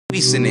We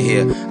sitting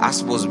here, I'm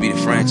supposed to be the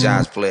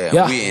franchise player.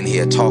 Yeah. We're in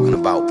here talking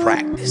about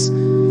practice.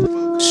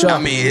 Sure. I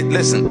mean,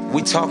 listen,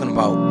 we talking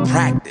about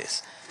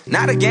practice.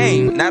 Not a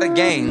game, not a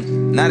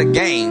game, not a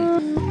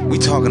game. We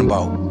talking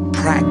about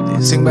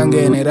practice. Sing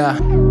bangenera.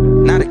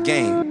 Not a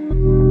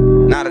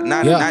game. Not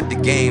the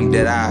game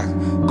that I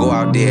go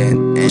out there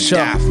and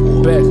die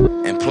for.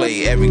 And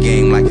play every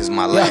game like it's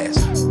my last.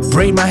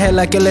 Braid my hair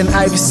like Ellen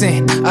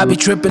Iverson. I be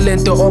tripling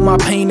through all my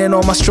pain and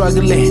all my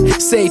struggling.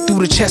 Say through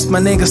the chest, my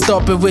nigga,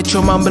 stop it with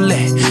your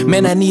mumbling.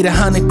 Man, I need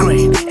 100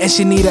 grand, and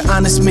she need an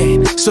honest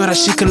man, so that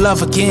she can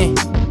love again.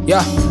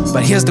 Yeah,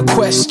 but here's the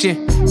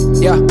question.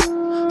 Yeah,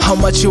 how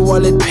much your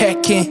wallet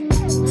packing?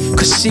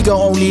 Cause she gon'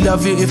 only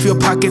love you if your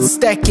pocket's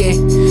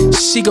stacking.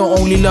 She gon'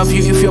 only love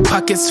you if your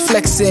pocket's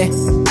flexing.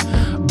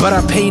 But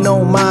I pay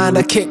no mind,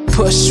 I kick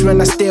push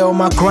when I stay on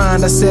my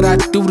grind. I said I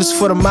do this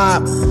for the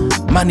mob,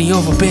 money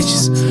over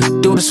bitches.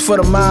 Do this for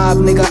the mob,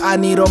 nigga, I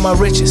need all my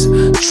riches.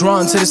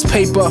 Drawn to this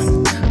paper,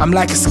 I'm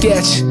like a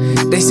sketch.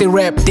 They say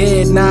rap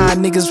dead, nah,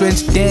 niggas went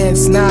to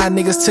dance. Nah,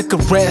 niggas took a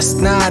rest,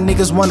 nah,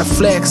 niggas wanna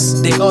flex.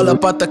 They all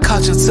about the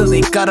culture till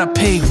they gotta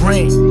pay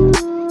rent.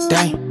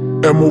 Dang.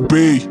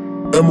 M.O.B.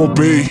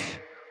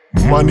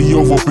 Money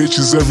over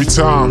bitches every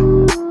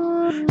time.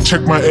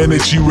 Check my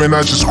energy when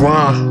I just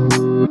grind.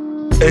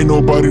 Ain't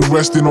nobody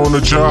resting on the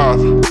job.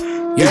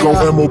 They go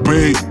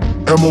M.O.B.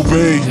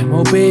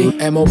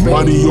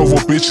 Money over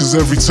bitches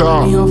every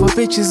time.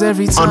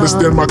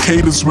 Understand my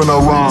cadence when I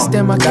rhyme.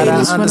 I'm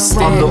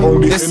the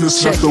only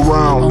illest left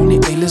around.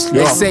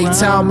 They say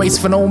time waits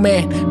for no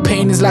man.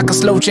 Pain is like a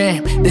slow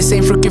jam. This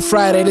ain't freaking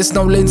Friday, this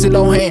no Lindsay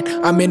Lohan.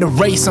 I'm in a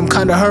race, I'm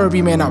kinda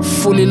hurry, man, I'm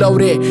fully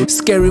loaded.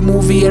 Scary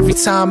movie every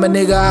time a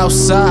nigga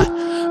outside,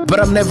 but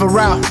I'm never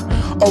out.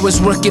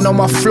 Always working on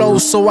my flow,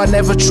 so I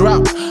never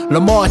drop.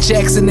 Lamar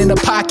Jackson in the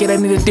pocket, I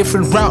need a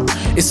different route.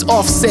 It's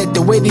Offset,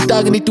 the way they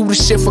thuggin', they do the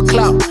shit for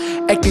clout.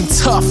 Acting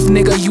tough,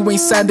 nigga, you ain't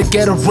signed to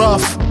get a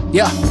rough.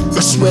 Yeah,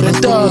 I swear the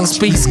thugs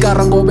beats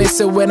gotta go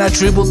messing when I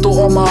dribble through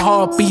all my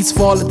heartbeats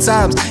for all the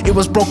times. It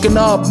was broken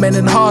up, man,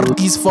 and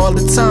heartbeats for all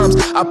the times.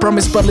 I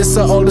promise, but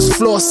listen, all this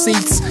floor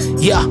seats.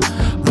 Yeah,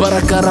 but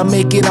I gotta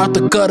make it out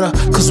the gutter.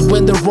 Cause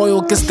when the Royal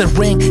gets the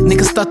ring,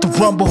 niggas start to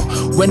rumble.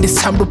 When it's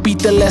time to beat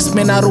the last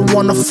man, I don't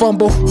wanna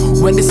fumble.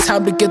 When it's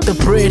time to get the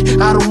bread,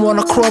 I don't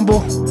wanna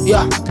crumble.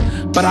 Yeah,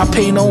 but I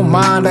pay no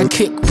mind, I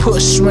kick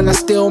push when I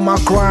stay on my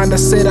grind. I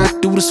said I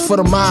do this for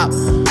the mob,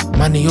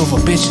 money over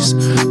bitches.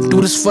 Do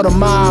this for the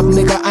mob,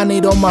 nigga, I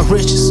need all my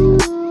riches.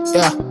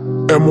 Yeah.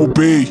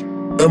 M.O.B.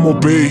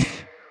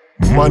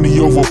 Money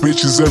over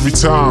bitches every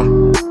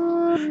time.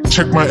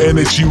 Check my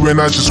energy when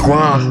I just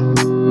grind.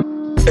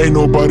 Ain't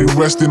nobody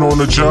resting on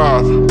the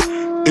job.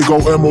 It go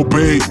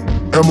M.O.B.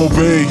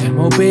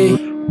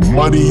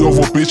 Money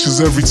over bitches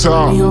every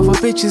time.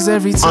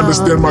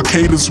 Understand my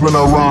cadence when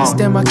I rhyme.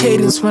 I'm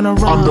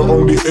the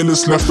only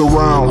illest left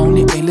around.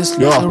 We're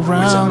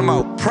talking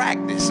about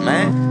practice,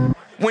 man.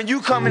 When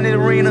you come in the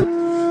arena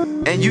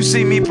and you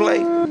see me play,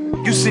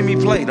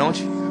 don't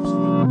you?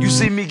 You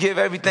see me give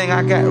everything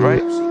I got,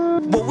 right?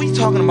 But we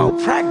talking about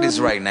practice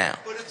right now.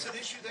 But it's an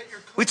issue that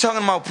you're we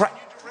talking about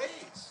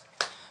practice.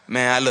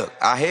 Man, look,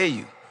 I hear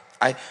you.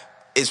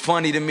 It's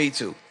funny to me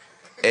too.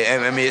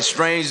 I mean, it's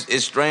strange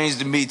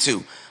to me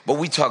too. But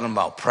we talking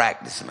about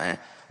practice, man.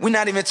 We're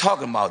not even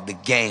talking about the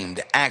game,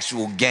 the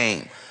actual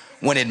game,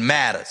 when it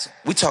matters.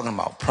 We talking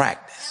about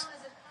practice.